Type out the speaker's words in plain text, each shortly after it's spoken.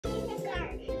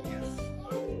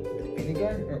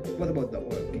vinegar? Or what about the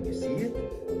oil? Can you see it?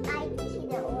 I can see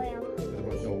the oil. What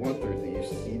about the water? Do you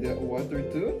see the water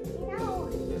too? No.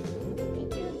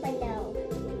 It's too below.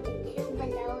 It's too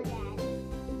below that.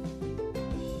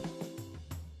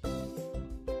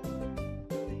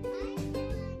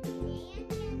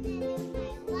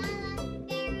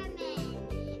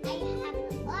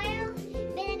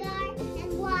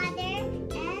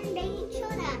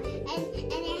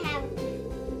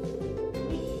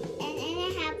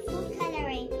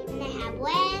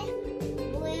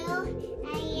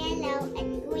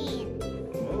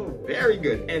 Very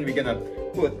good. And we're gonna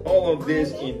put all of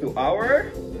this into our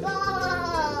Bowl.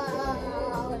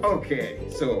 Okay,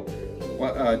 so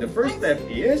the first step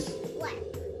is What?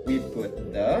 we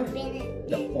put the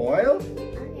oil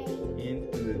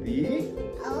into the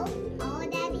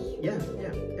Daddy. yeah,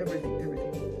 everything.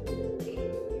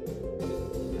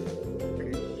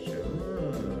 Good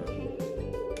job.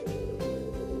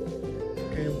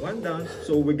 Okay, one down.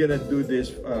 So we're gonna do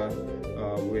this with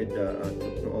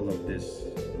all of this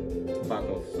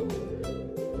bottle. So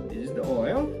this is the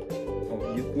oil.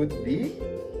 Oh, you put the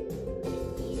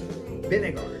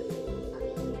vinegar.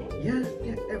 Yeah,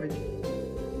 everything.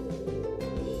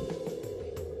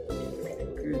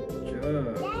 Good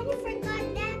job. Daddy forgot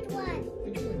that one.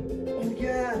 Which one? Oh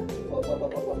yeah.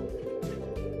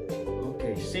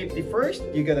 Okay, safety first.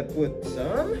 You gotta put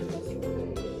some.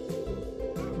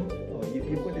 Oh, you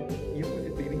put it. You put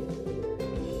it, baby.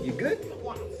 You good?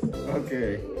 Yes.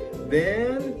 Okay.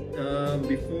 Then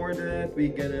before that, we're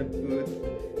gonna put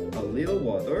a little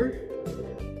water.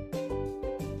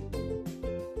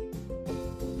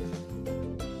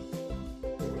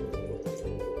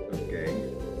 Okay,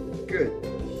 good.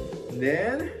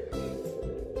 Then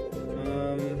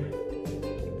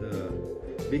the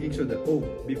baking soda. Oh,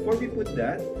 before we put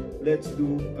that, let's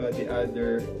do the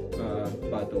other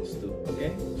bottles too.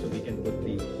 Okay, so we can put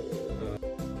the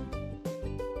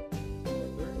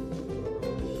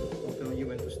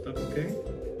okay.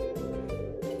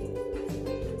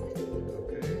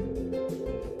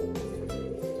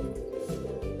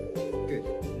 Good.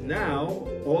 Now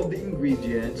all the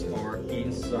ingredients are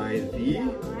inside the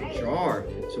jar.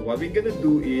 So what we're gonna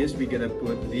do is we're gonna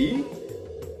put the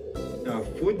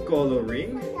food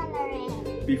coloring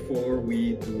before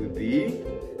we do the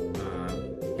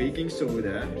baking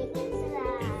soda.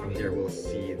 And from there we'll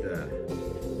see the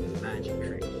magic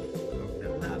trick of the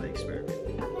lab experiment.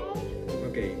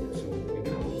 Okay, so we're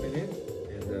gonna open it,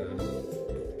 and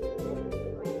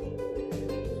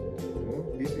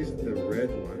this is the red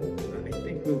one. I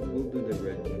think we'll do the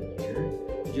red one here.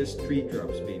 Just 3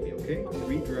 drops, baby. Okay,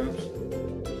 3 drops.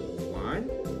 1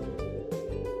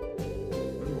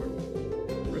 more.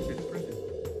 Press it.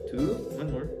 2. 1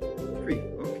 more. 3.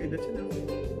 Okay, that's enough.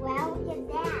 Well, look at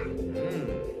that.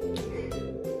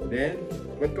 Then,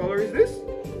 what color is this?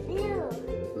 Blue.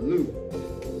 Blue.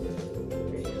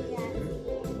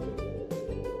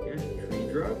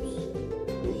 Drops.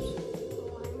 Oops.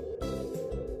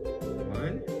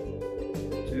 1,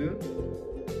 2,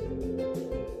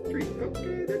 3.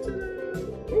 Okay, that's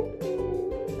enough. Oh,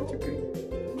 that's okay.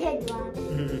 Good one.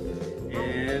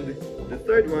 And the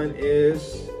third one is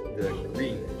the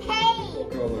green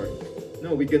color. No,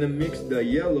 we're gonna mix the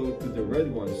yellow to the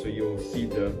red one, so you'll see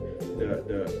the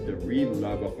real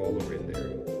lava color in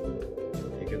there.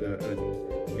 You're gonna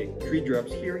make 3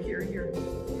 drops here.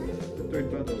 The third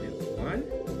bottle is 1,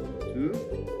 2,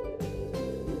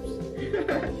 oops.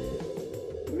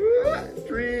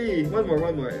 3. One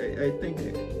more. I think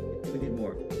we need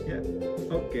more. Yeah.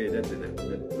 Okay, that's enough.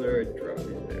 The third drop is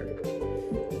there.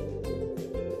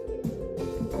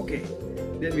 Okay.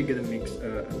 Then we're gonna mix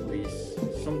at least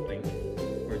something,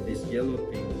 or this yellow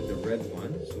thing with the red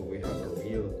one, so we have a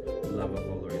real lava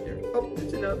color there. Oh,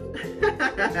 that's enough.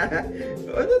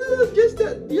 Oh, no, just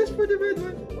for the red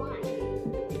one.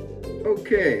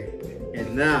 Okay,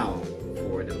 and now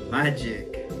for the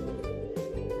magic,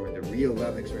 for the real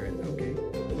love experiment. Okay,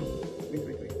 wait,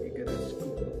 we gotta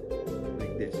scoop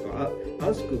like this. So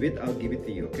I'll scoop it. I'll give it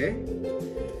to you. Okay.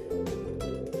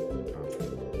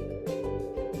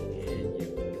 And you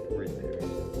pour it there.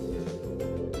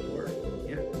 Pour,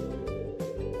 yeah.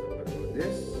 What about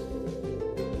this?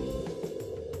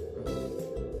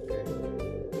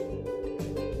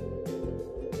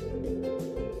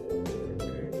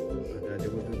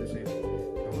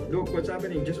 Look what's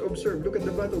happening. Just observe. Look at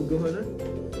the bottle, Gilhana.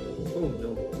 Oh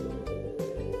no.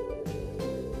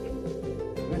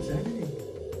 What's happening?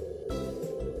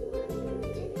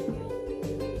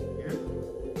 Yeah?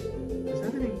 What's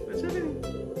happening?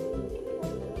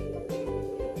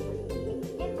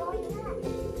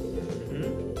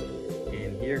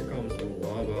 And here comes the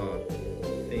lava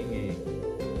thingy.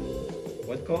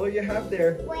 What color you have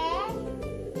there? Red,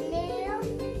 blue,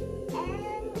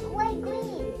 and white,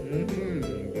 green.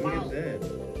 Look at that.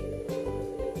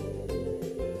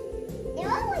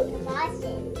 They're all like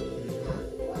glasses.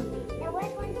 Now what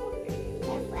one?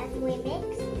 If we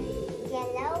mix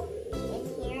yellow in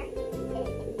here,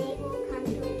 they will come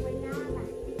to banana.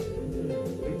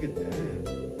 Look at that.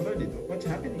 What are they doing? What's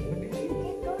happening? What do you see?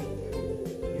 They're going.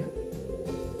 Yeah.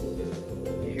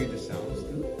 You hear the sounds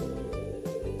too?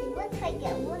 It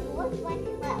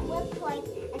looks like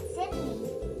a symphony.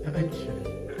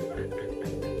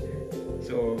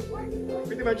 So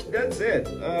pretty much that's it.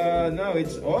 Now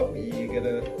it's off. You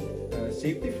gotta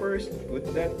safety first.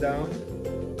 Put that down.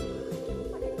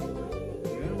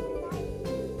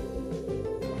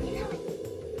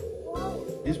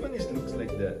 This one looks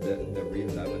like the real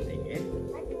lava thing, eh?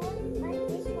 But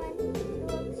this one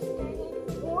looks turning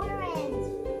orange.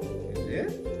 Is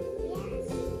it? Yes.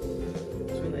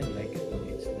 This one I like it when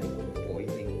it's like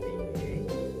boiling thing,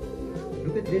 eh?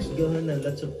 Look at this, Gilhana.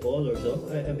 Lots of colors, oh?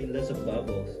 I mean, lots of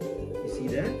bubbles. You see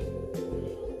that?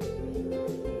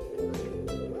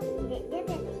 They're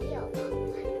the teal.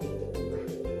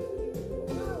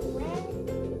 Oh, red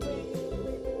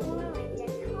with orange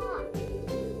at top.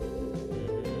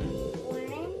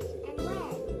 Orange and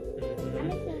red. I'm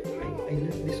a pink color. I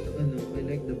like this. I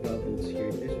like the bubbles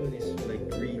here. This one is like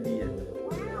really.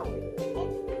 Wow.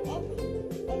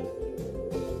 It's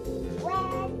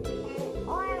red and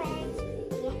orange,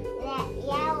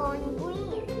 yellow and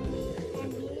green, and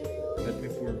blue. Let me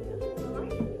pour more. More?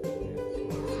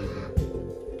 Yeah,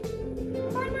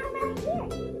 More, here.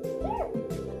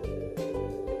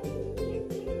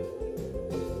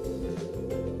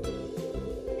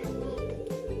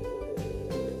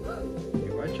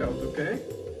 you watch out, okay?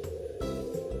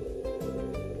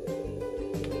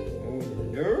 Oh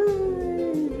no!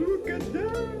 Look at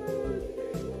that!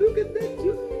 Look at that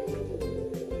too!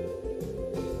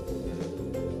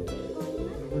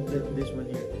 How about this one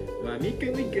here? Mommy,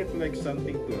 can we get like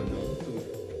something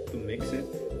to mix it?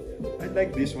 I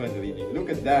like this one really. Look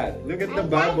at that! Look at the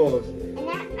bubbles!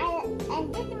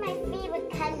 And this is my favorite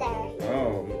color.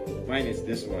 Oh, mine is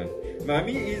this one.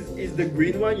 Mommy, is the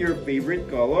green one your favorite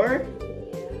color?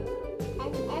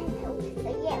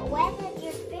 And yeah, what is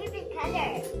your favorite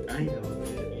color? I know.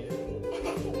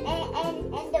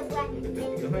 and the black.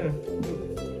 Go ahead.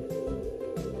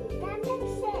 That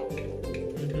makes sense.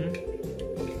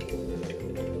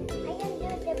 I can do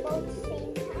them both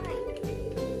same time.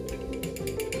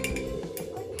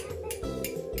 What happened?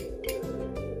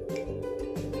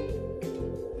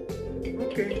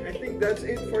 Okay, I think that's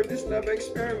it for this lava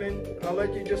experiment. I'll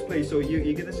let you just play. So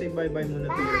you're gonna say bye-bye muna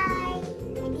to your... Bye.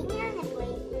 I think you're on the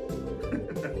plate.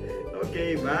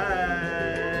 Okay, bye.